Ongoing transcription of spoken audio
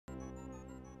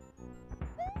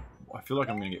I feel like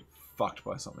I'm gonna get fucked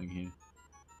by something here.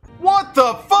 What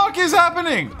the fuck is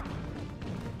happening?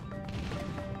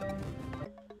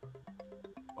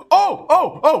 Oh!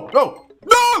 Oh! Oh! Oh!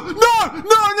 No! No!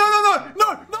 No! No! No!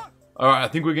 No! No! Alright, I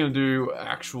think we're gonna do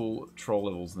actual troll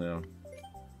levels now.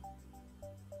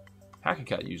 Hacker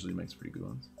Cat usually makes pretty good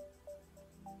ones.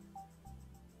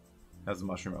 Has the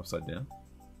mushroom upside down.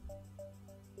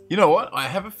 You know what? I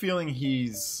have a feeling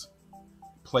he's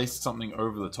placed something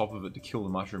over the top of it to kill the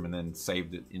mushroom and then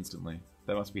saved it instantly.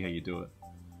 That must be how you do it.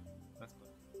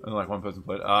 Only like one person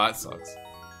played. Ah, it sucks.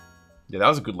 Yeah, that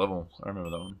was a good level. I remember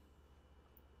that one.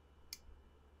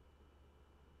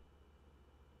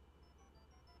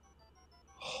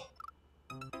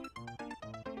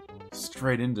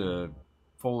 Straight into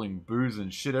falling booze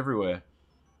and shit everywhere.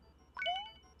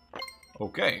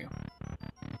 Okay.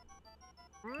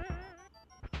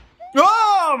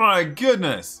 Oh my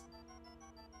goodness!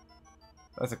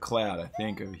 That's a cloud, I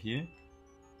think, over here.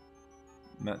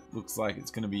 And that looks like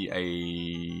it's going to be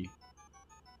a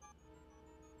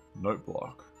note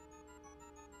block.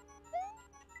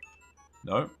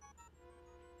 No.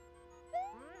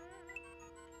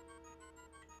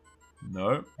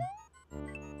 No.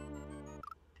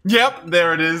 Yep,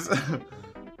 there it is.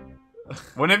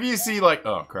 Whenever you see like,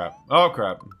 oh crap,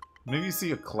 whenever you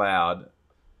see a cloud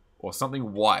or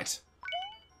something white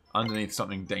underneath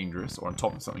something dangerous or on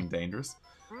top of something dangerous,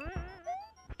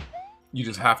 you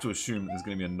just have to assume that there's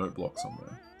going to be a note block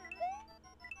somewhere.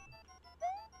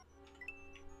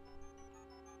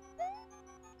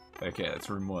 Okay, that's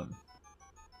room 1.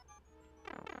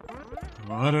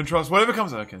 Oh, I don't trust whatever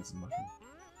comes out. Okay, it's a mushroom.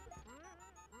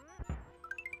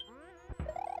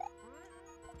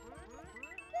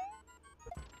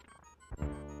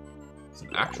 It's an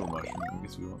actual mushroom. I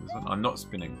guess we want this one. I'm not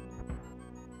spinning.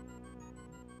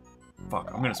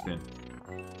 Fuck, I'm gonna spin.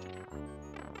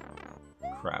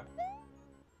 Crap.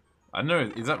 I don't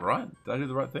know, is that right? Did I do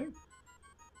the right thing?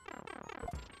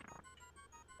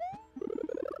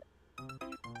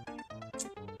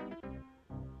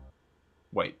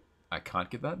 Wait, I can't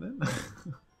get that then?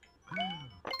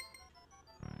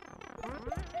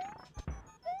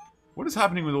 What is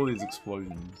happening with all these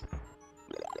explosions?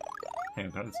 Hang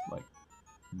on, can I just, like...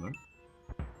 No?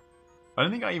 I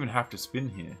don't think I even have to spin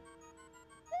here.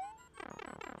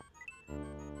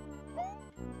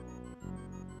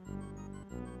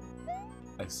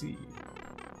 I see.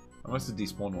 I must have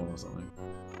despawned one or something.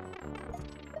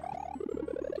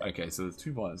 Okay, so there's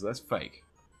 2 vines. That's fake.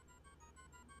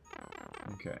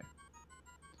 Okay.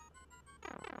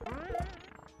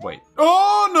 Wait.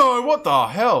 Oh no! What the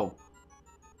hell?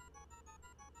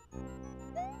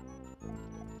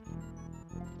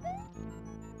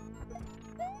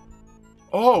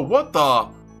 Oh, what the?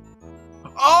 Oh,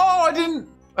 I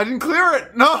didn't clear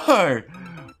it. No.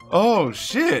 Oh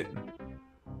shit.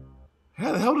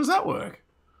 How the hell does that work?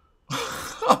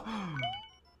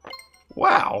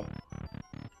 Wow.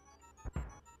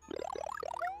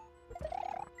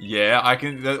 Yeah, I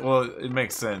can. Well, it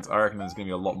makes sense. I reckon there's gonna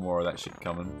be a lot more of that shit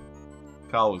coming.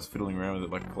 Carl was fiddling around with it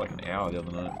like for like an hour the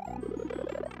other night.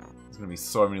 There's gonna be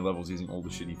so many levels using all the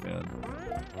shit he found.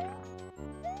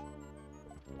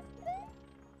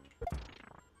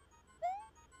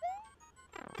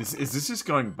 Is this just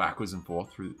going backwards and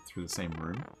forth through the same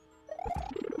room?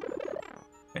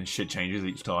 And shit changes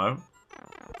each time?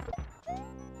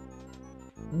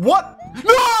 What?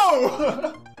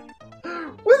 No!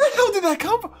 Where the hell did that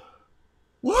come from?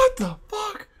 What the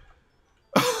fuck?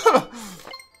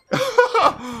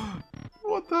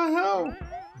 What the hell?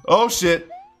 Oh shit.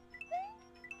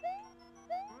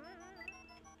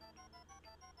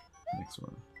 Next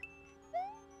one.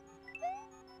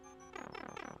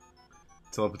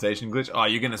 Teleportation glitch? Oh,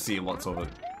 you're gonna see lots of it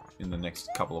in the next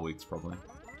couple of weeks, probably.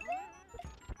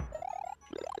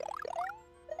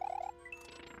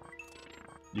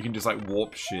 You can just, like,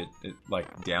 warp shit,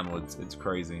 like, downwards. It's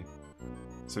crazy.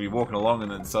 So you're walking along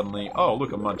and then suddenly, oh,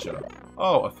 look, a muncher.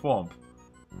 Oh, a thwomp.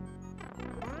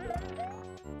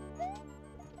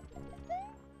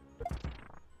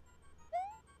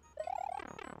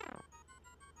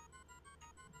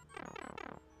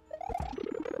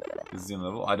 This is the end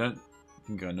level. I don't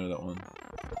think I know that one.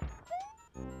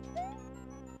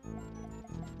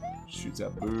 Shoots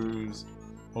out booze.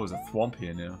 Oh, there's a thwomp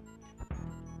here now.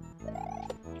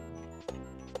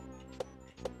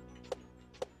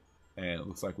 And it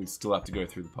looks like we still have to go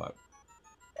through the pipe.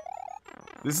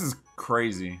 This is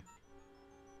crazy.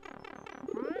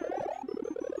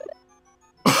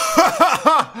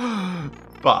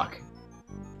 Fuck.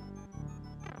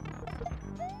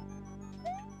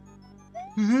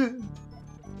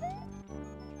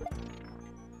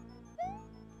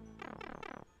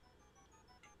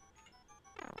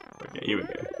 Okay, here we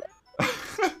go.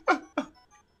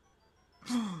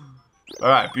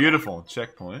 Alright, beautiful.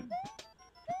 Checkpoint.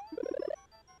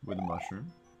 With a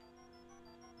mushroom.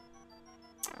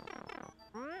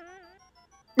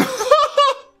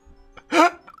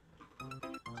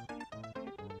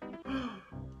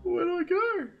 Where do I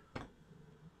go?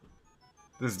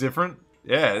 This is different?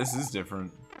 Yeah, this is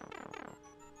different.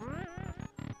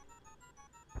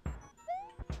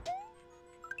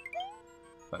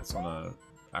 That's on a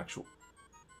actual...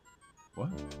 What?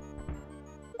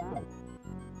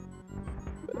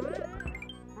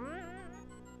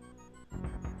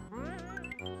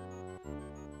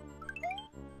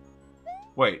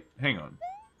 Wait, hang on.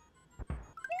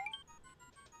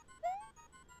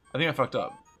 I think I fucked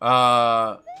up.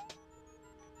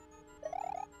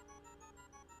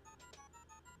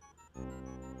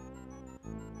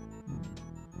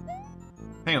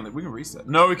 Hang on, we can reset.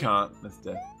 No, we can't. That's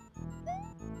death.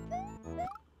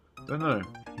 Don't know.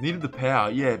 Needed the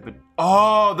power, yeah, but...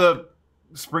 Oh, the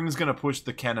spring's gonna push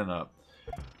the cannon up.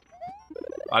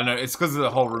 I don't know, it's because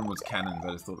the whole room was cannons.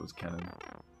 I just thought it was cannon.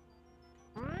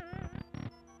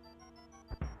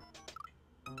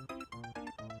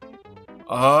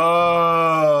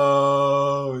 Oh,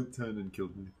 it turned and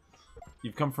killed me.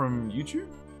 You've come from YouTube?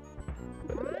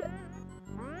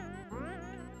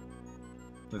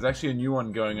 There's actually a new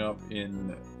one going up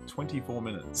in 24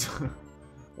 minutes.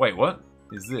 Wait, what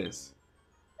is this?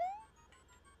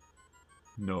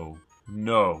 No.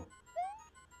 No.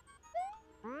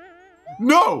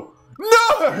 No!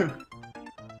 No!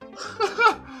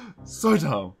 So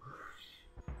dumb.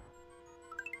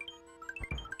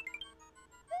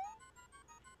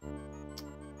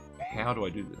 How do I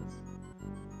do this?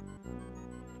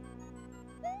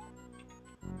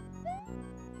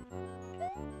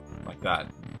 Like that.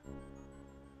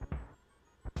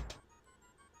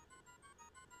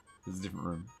 This is a different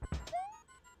room.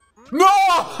 No!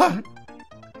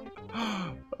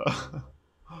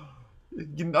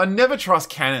 I never trust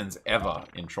cannons ever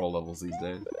in troll levels these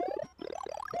days.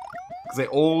 Because they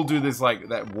all do this, like,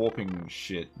 that warping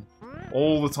shit.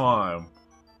 All the time.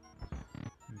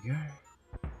 There we go.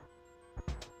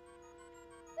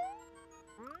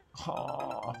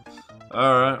 Oh.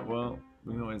 Alright, well,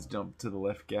 we can always jump to the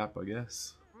left gap, I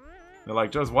guess. They're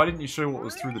like, Joz, why didn't you show what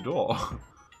was through the door?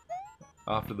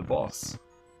 After the boss.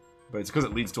 But it's because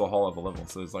it leads to a whole other level,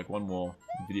 so there's like one more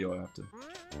video I have to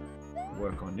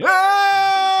work on. Yet!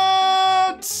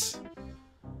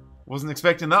 Wasn't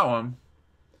expecting that one.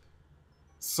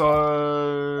 So...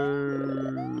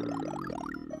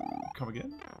 Come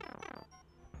again?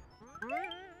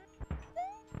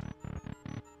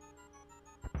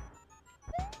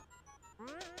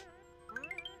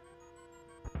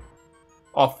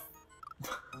 Off.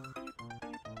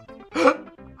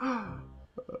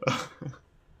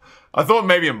 I thought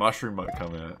maybe a mushroom might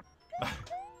come out.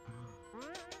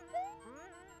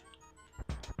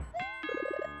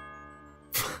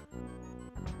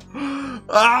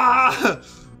 Ah!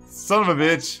 Son of a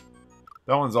bitch.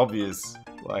 That one's obvious.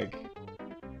 Like,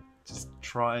 just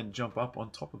try and jump up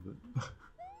on top of it.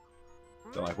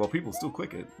 They're like, well, people still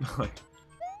click it. Like,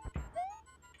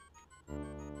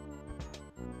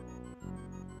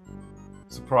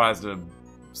 surprised that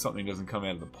something doesn't come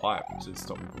out of the pipe to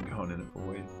stop me from going in it for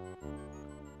weed.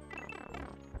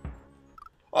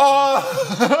 Oh!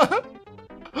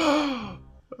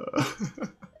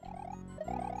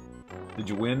 Did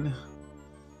you win?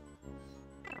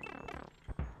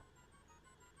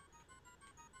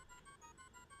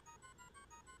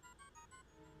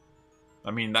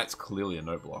 I mean, that's clearly a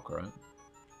note block, right?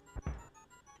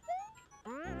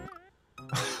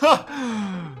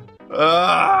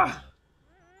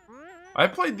 I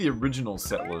played the original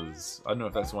Settlers. I don't know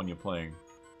if that's the one you're playing.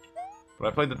 But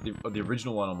I played the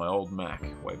original one on my old Mac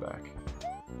way back.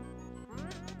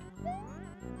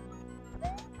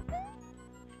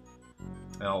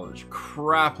 Oh, there's a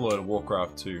crap load of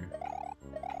Warcraft 2.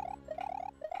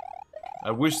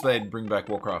 I wish they'd bring back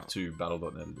Warcraft 2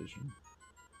 Battle.net edition.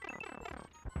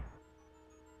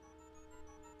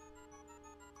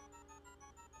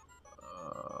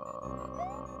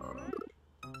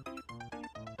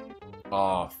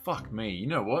 Oh, fuck me. You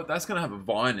know what? That's gonna have a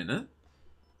vine in it.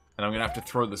 And I'm gonna have to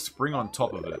throw the spring on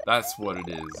top of it. That's what it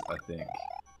is, I think.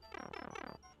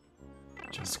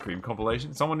 Just Scream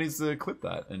compilation? Someone needs to clip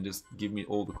that and just give me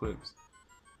all the clips.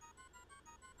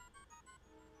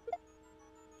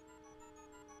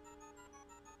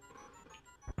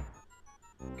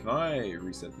 Can I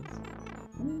reset this?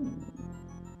 Ooh.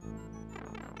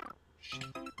 Shit.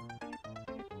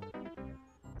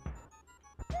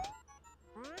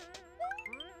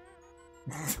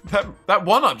 that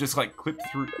one-up just like clipped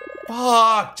through.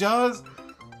 Fuck, Jazz.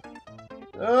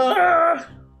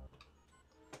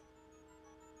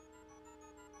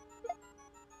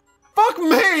 Fuck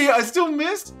me! I still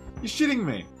missed? You're shitting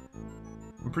me.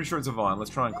 I'm pretty sure it's a vine.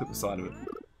 Let's try and clip the side of it.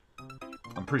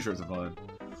 I'm pretty sure it's a vine.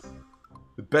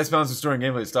 The best balance of story and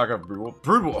gameplay is StarCraft Brood War.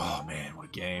 Brood War. Oh man, what a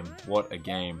game. What a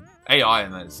game. AI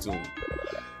in that is still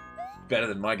better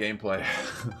than my gameplay.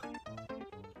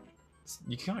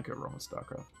 You can't go wrong with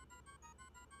StarCraft.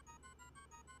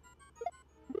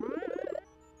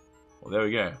 Well, there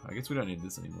we go. I guess we don't need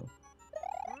this anymore.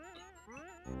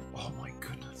 Oh my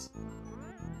goodness.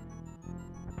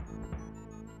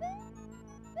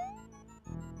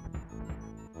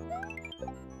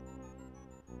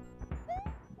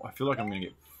 I feel like I'm gonna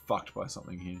get fucked by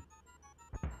something here.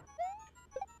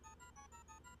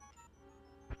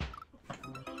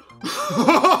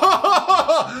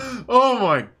 Oh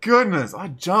my goodness, I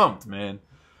jumped, man.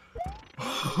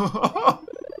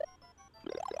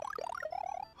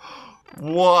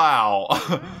 Wow.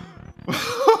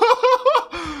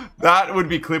 That would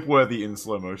be clip worthy in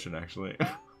slow motion, actually.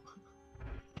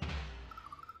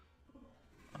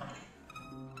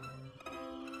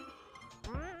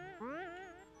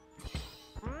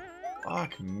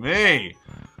 Fuck me.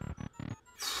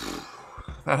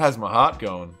 That has my heart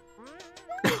going.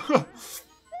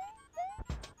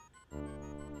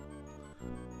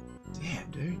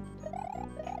 Damn, dude.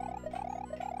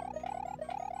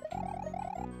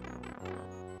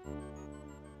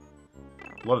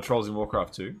 A lot of trolls in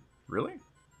Warcraft 2. Really?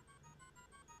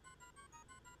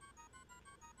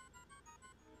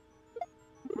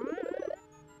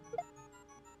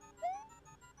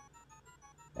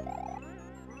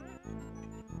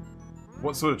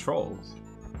 What sort of trolls?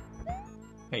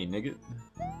 Hey, nigga.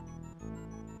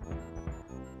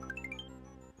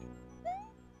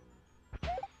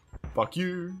 Fuck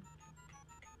you.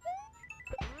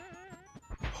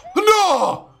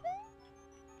 No!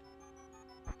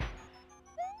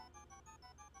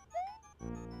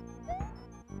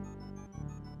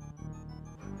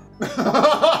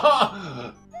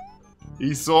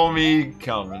 He saw me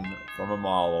coming from a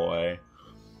mile away.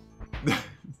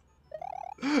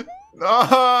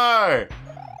 No!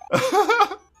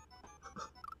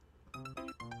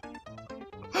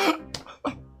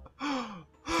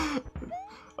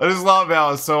 I just love how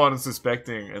I was so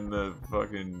unsuspecting and the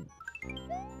fucking...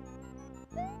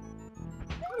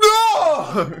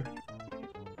 No!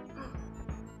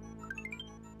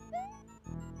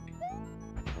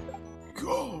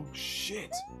 Oh,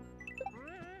 shit.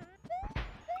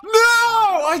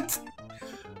 No!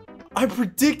 I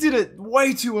predicted it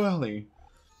way too early.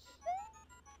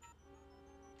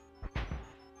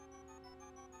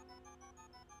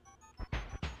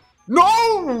 No!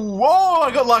 Oh,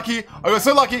 I got lucky. I got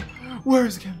so lucky. Where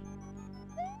is it again?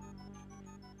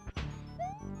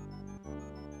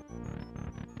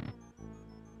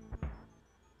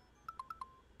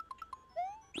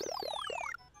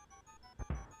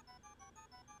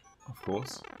 Of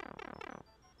course.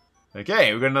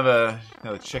 Okay, we've got another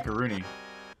checkaroony.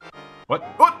 What?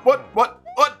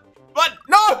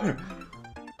 No!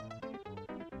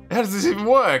 How does this even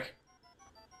work?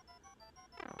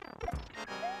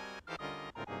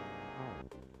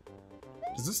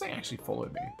 Does this thing actually follow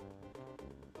me?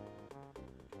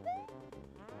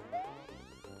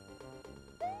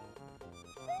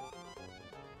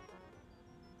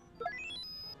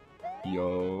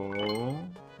 Yo.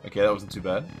 Okay, that wasn't too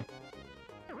bad.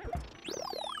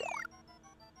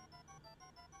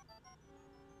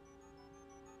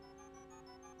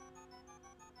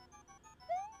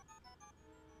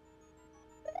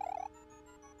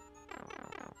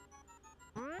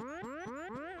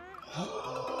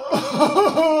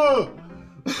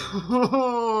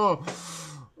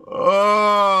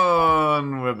 Oh,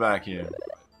 and we're back here.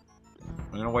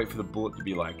 I'm gonna wait for the bullet to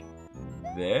be like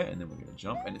there, and then we're gonna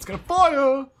jump, and it's gonna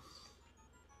fire.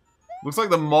 Looks like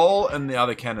the mole and the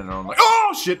other cannon are on like,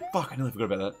 oh shit! Fuck, I nearly forgot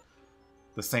about that.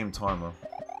 The same timer.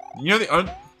 You know the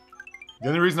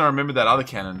only reason I remembered that other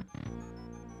cannon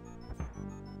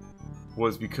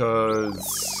was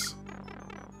because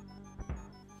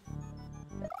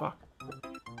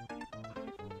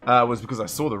was because I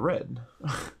saw the red.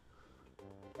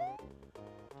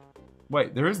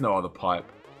 Wait, there is no other pipe.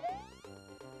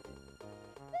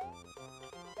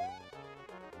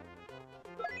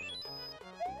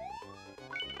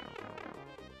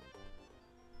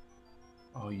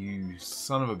 Oh, you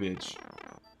son of a bitch.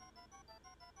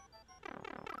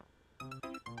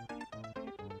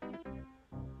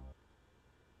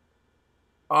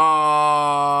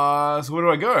 So where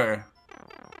do I go?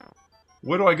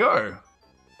 Where do I go?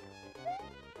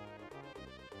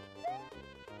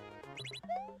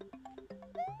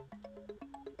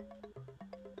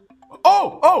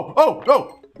 Oh! Oh! Oh!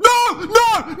 Oh! No!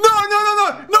 No! No! No!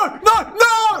 No! No! No!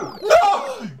 No!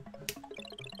 No!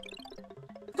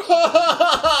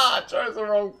 Chose the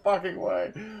wrong fucking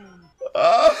way.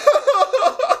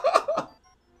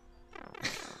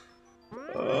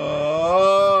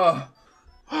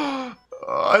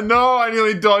 I know, I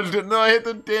nearly dodged it. No, I hit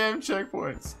the damn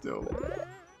checkpoint still.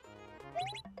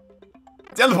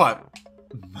 Down the pipe.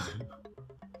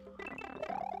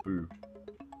 Boo.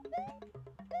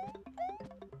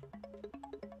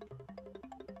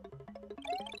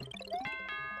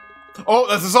 Oh,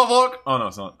 that's a soft lock. Oh no,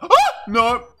 it's not. Ah!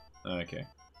 No. Okay.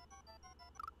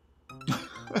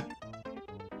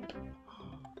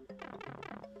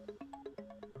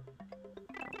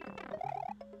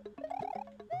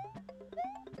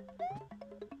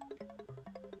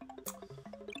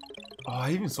 Oh,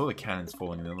 I even saw the cannons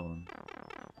falling in the other one.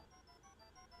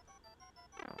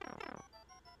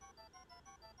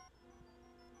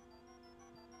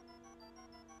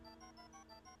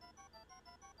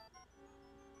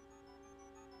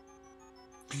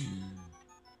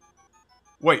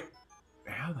 Wait,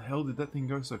 how the hell did that thing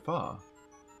go so far?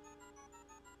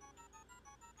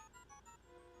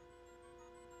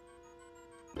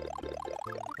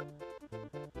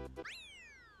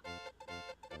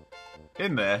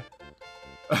 In there.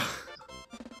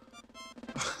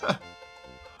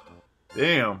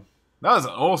 Damn. That was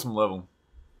an awesome level.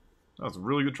 That was a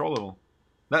really good troll level.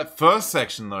 That first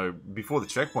section, though, before the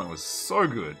checkpoint, was so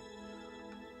good.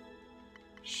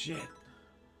 Shit.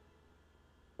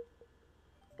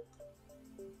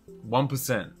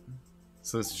 1%.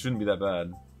 So this shouldn't be that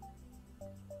bad.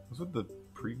 What's with the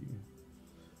preview?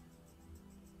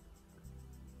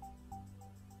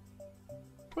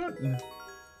 What?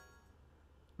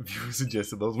 Viewer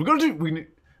suggested those. We're gonna do.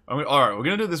 Alright, we're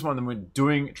gonna do this one, then we're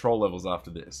doing troll levels after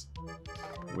this.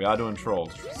 We are doing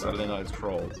trolls. Saturday night's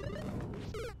trolls.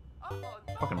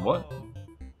 Fucking what?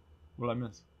 What did I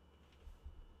miss?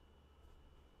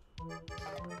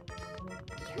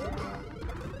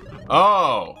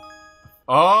 Oh!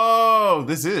 Oh!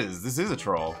 This is a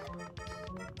troll.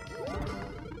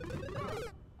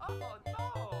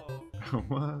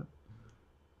 What?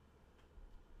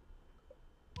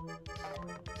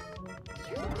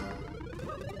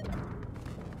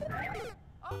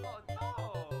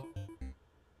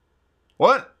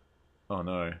 What? Oh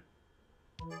no.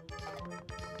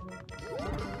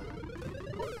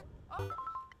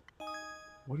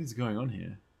 What is going on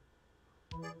here?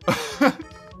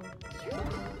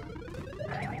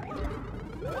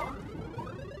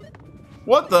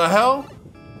 What the hell?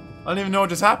 I don't even know what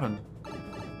just happened.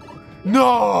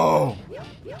 No!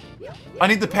 I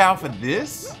need the power for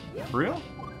this? For real?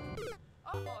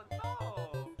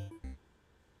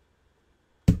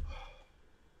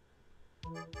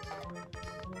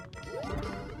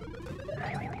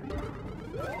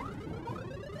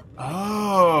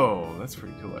 Oh, that's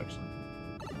pretty cool, actually.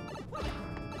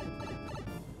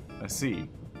 I see.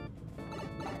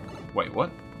 Wait,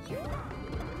 what?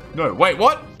 No, wait,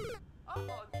 what?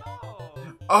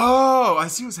 Oh, I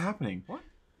see what's happening. What?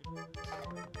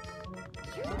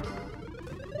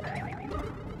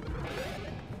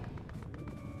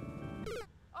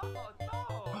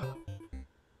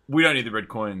 We don't need the red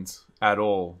coins at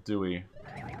all, do we?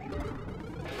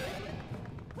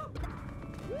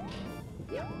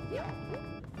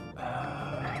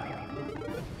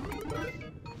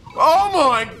 Oh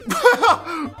my!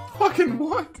 Fucking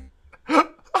what?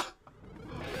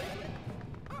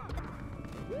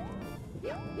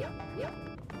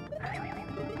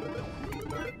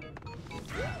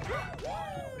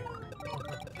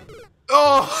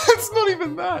 Oh, it's not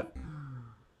even that.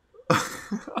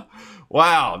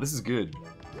 Wow, this is good.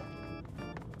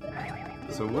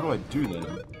 So what do I do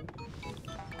then?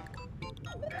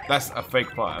 That's a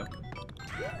fake fire.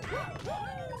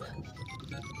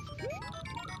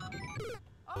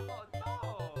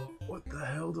 What the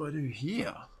hell do I do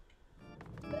here?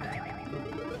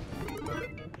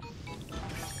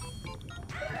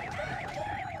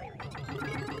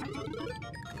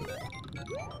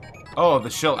 Oh, the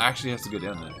shell actually has to go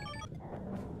down there.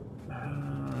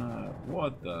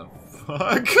 What the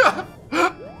fuck?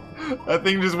 That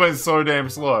thing just went so damn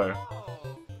slow.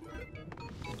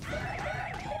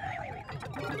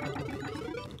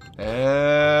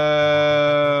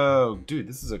 Oh, dude,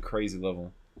 this is a crazy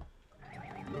level.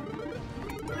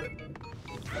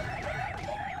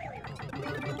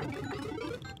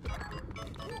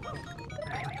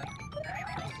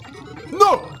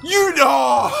 No! You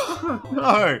know!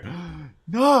 No!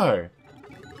 No!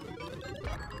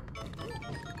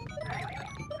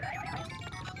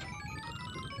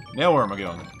 Now where am I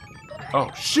going?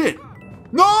 Oh, shit!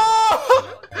 No!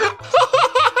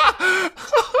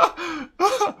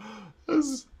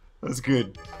 That's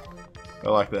good. I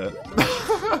like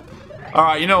that.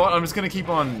 Alright, you know what? I'm just gonna keep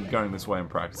on going this way and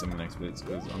practicing the next bits,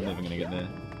 because I'm never gonna get there.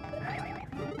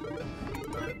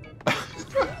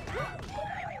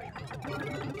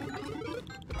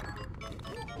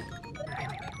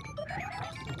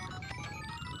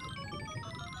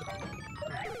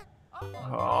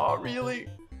 Oh, really?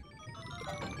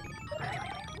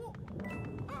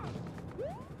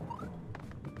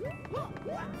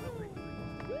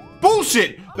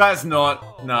 Bullshit! That's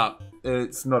not... Nah,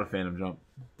 it's not a phantom jump.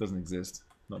 Doesn't exist.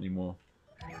 Not anymore.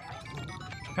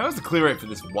 How is the clear rate for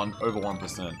this over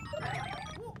 1%?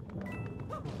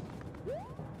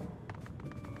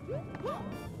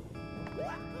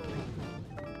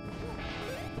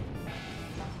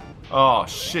 Oh,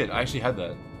 shit. I actually had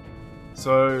that.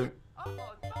 So...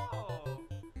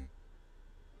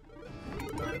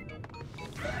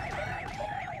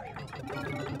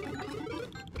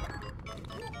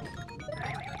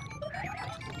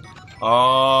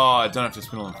 Oh, I don't have to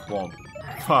spin on the flop.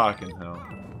 Fucking hell.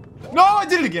 No, I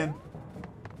did it again!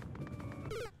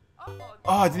 Oh,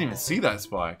 I didn't even see that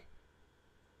spike.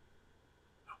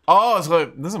 Oh, it's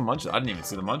like, there's a muncher. I didn't even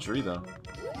see the muncher either.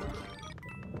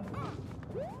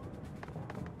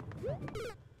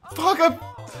 Fuck,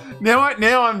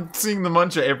 now I'm seeing the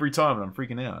muncher every time and I'm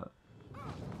freaking out.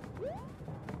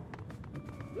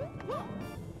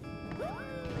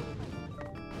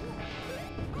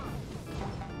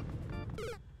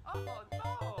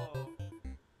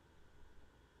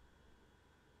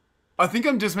 I think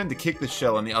I'm just meant to kick the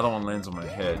shell and the other one lands on my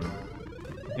head. I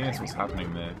think that's what's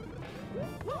happening there.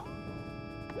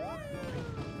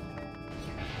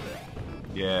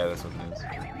 Yeah, that's what it is.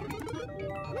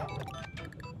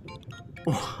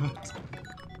 What?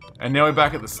 And now we're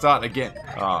back at the start again.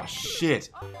 Oh, shit.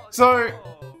 So...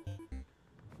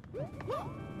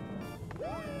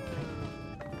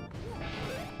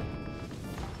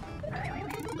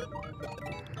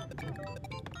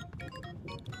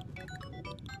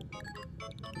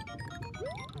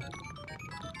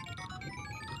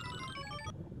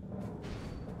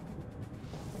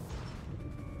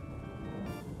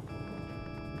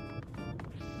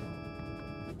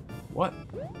 What?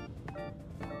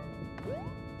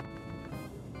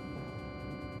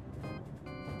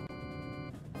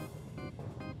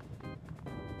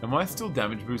 Am I still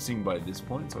damage boosting by this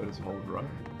point, so I just hold right?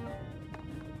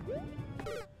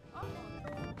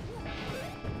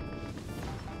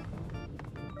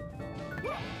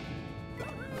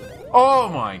 Oh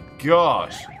my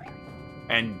gosh!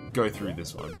 And go through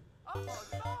this one.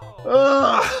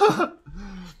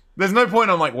 There's no point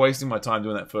on like wasting my time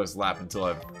doing that first lap until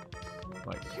I've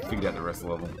like figured out the rest of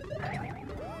the level.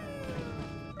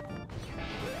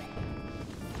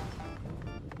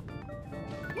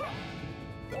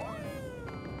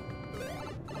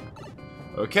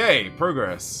 Okay,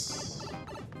 progress.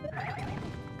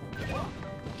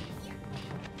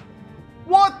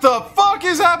 What the fuck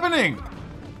is happening?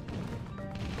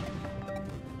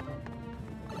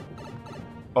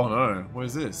 Oh no, what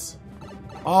is this?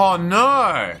 Oh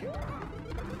no!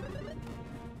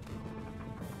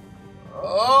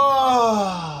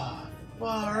 Oh,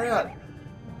 far out.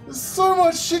 There's so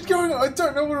much shit going on, I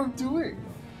don't know what I'm doing.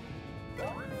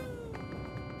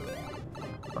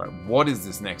 Alright, what is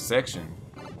this next section?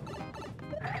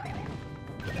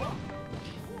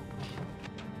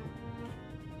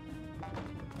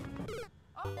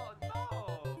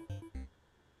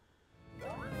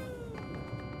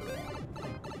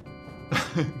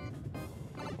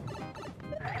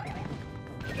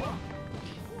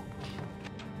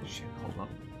 Shit, hold on.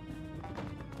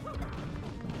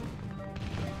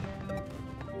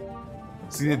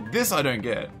 See, this I don't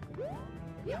get.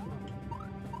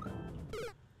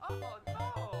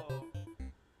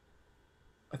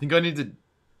 I think I need to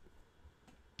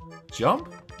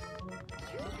jump?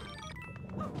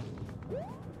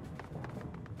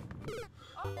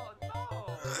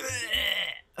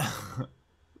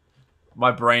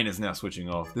 My brain is now switching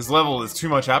off. This level is too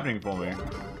much happening for me.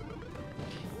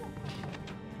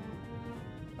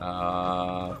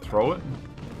 Throw it?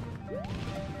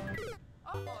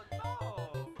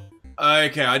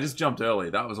 Okay, I just jumped early.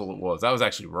 That was all it was. That was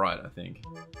actually right, I think.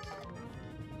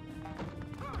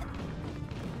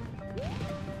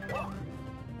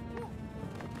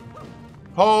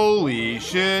 Holy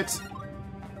shit.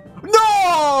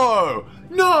 No!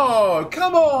 No!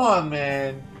 Come on,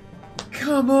 man!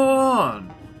 Come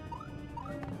on!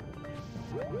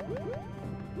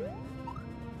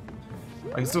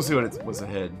 I can still see what's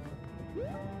ahead.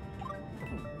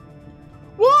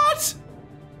 What?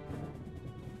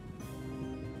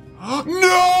 No!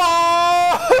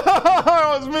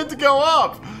 I was meant to go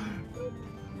up!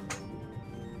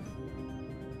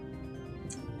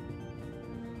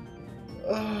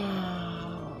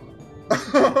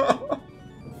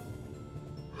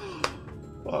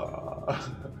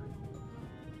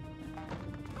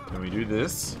 Can we do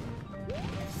this?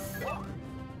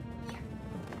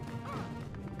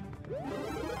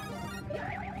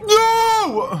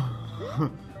 No!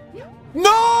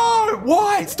 No!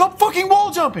 Why? Stop fucking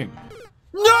wall jumping!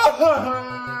 No!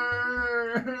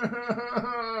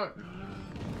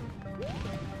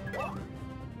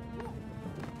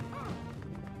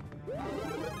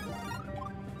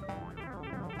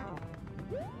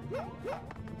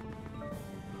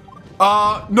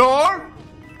 No!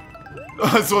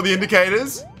 I saw the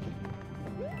indicators.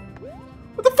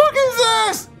 What the fuck is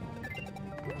this?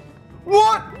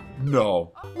 What?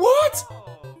 No. What?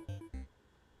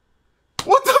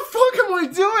 What the fuck am I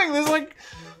doing? There's like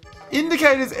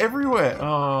indicators everywhere.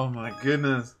 Oh my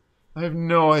goodness. I have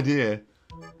no idea.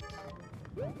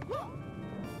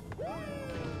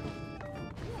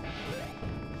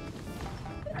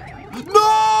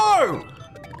 No!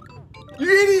 You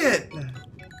idiot!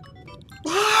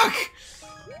 Fuck!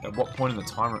 At what point in the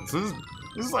timer? So this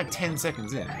is like 10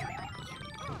 seconds in.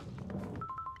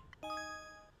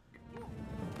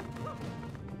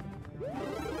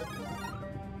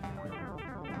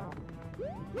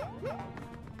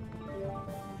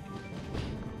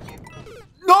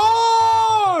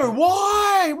 No!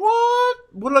 Why? What?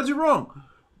 What did I do wrong?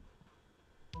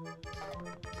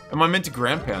 Am I meant to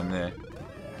ground pound there?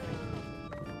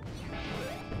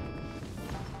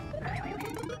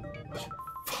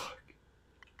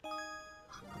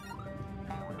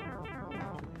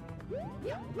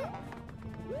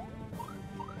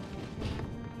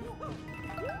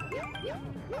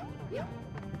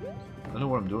 I don't know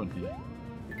what I'm doing here.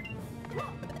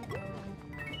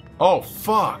 Oh,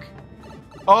 fuck!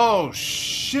 Oh,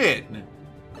 shit!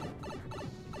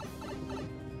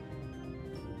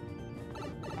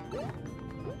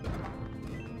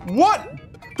 What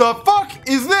the fuck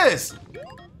is this?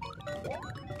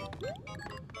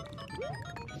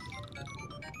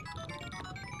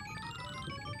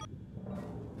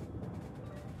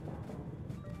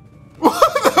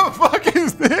 What the fuck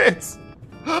is this?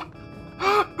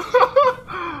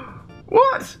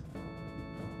 What?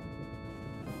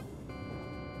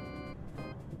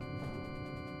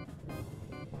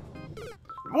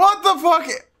 What the fuck?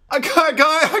 I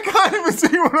can't even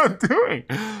see what I'm doing.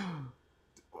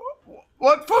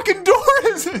 What fucking door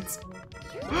is it?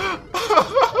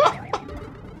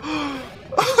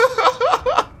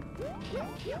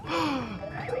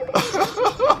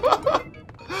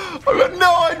 I've got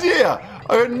no idea.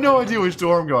 I have no idea which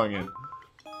door I'm going in.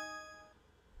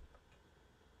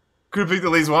 Could have picked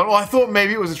at least one. Well, I thought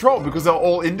maybe it was a troll because they were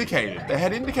all indicated. They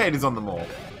had indicators on them all.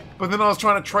 But then I was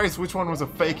trying to trace which one was a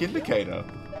fake indicator.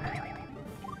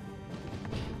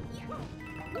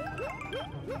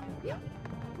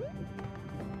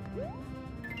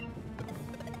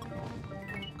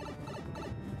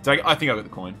 So I think I got the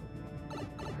coin.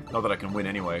 Not that I can win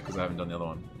anyway, because I haven't done the other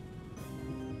one.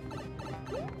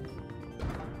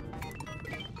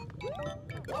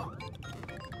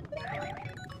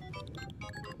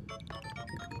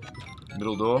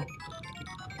 Middle door.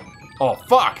 Oh,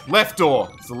 fuck! Left door!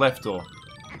 It's the left door.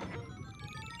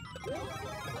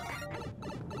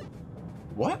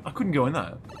 What? I couldn't go in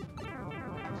that.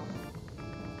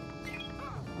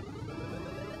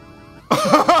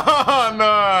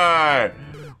 No!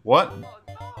 What?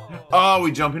 Oh,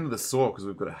 we jump into the saw because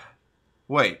we've got a...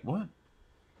 Wait, what?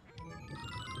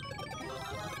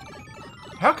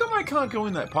 How come I can't go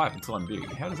in that pipe until I'm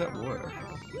big? How does that work?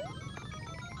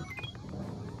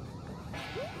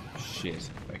 Shit.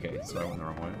 Okay, so I went the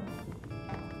wrong way.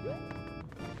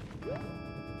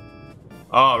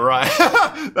 Oh, right.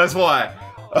 That's why.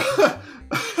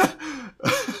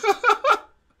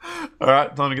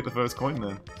 Alright, time to get the first coin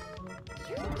then.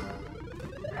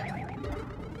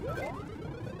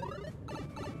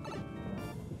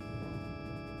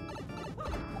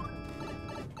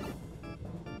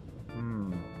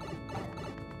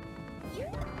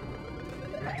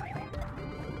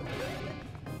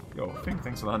 Yo, Fink,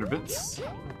 thanks for the 100 bits.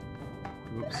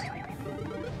 Oops.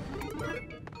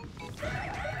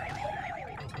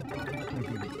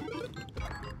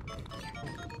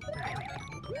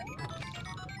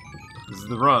 This is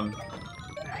the run.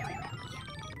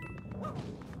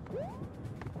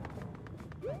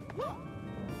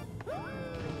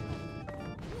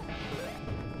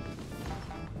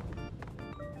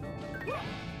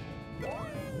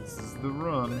 This is the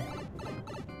run.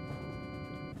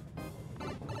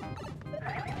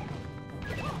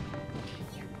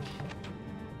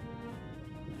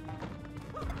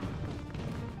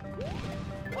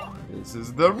 This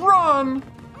is the run!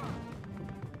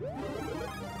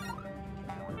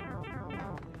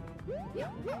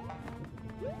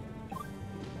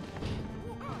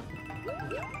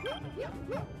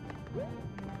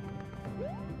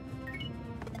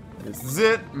 This is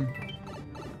it!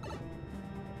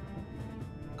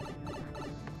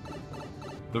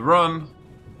 The run!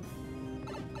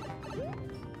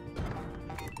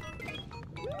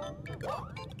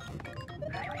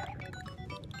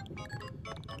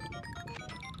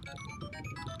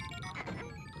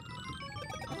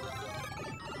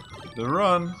 The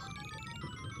run!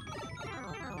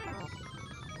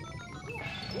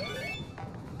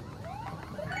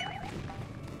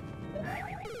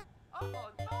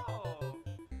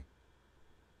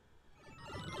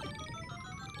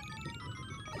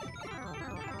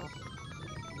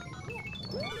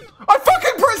 I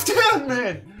fucking pressed down,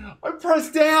 man! I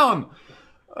pressed down!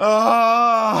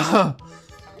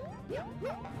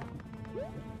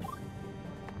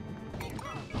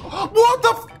 What the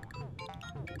f-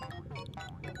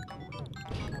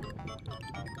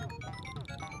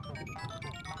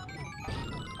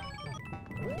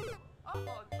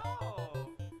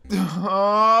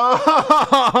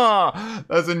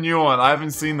 That's a new one. I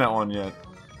haven't seen that one yet.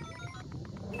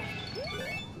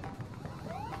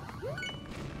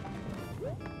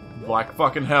 Like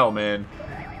fucking hell, man.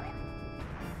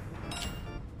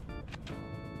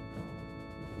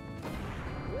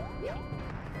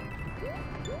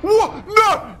 What?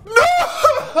 No! No!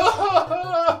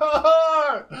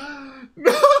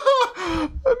 No! No!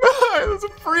 There's a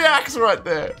free axe right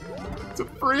there. It's a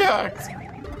free axe.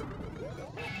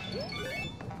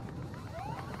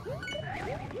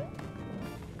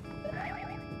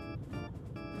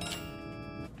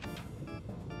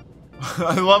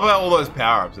 I love how all those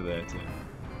power-ups are there, too.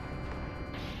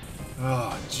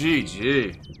 Oh,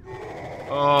 GG.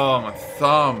 Oh, my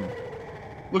thumb.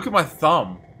 Look at my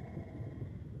thumb.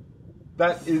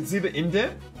 That is either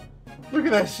indent? Look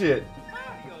at that shit.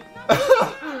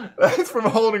 That's from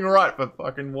holding right for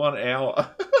fucking 1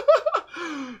 hour.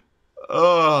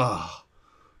 Oh.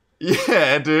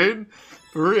 Yeah, dude.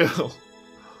 For real.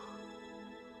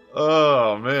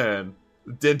 Oh, man.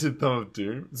 The dented thumb of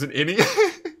doom. Is it any?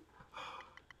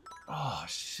 Oh,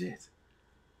 shit.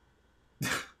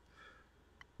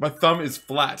 My thumb is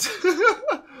flat.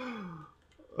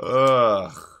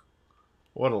 Ugh.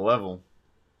 What a level.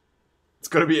 It's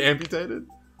gotta be amputated?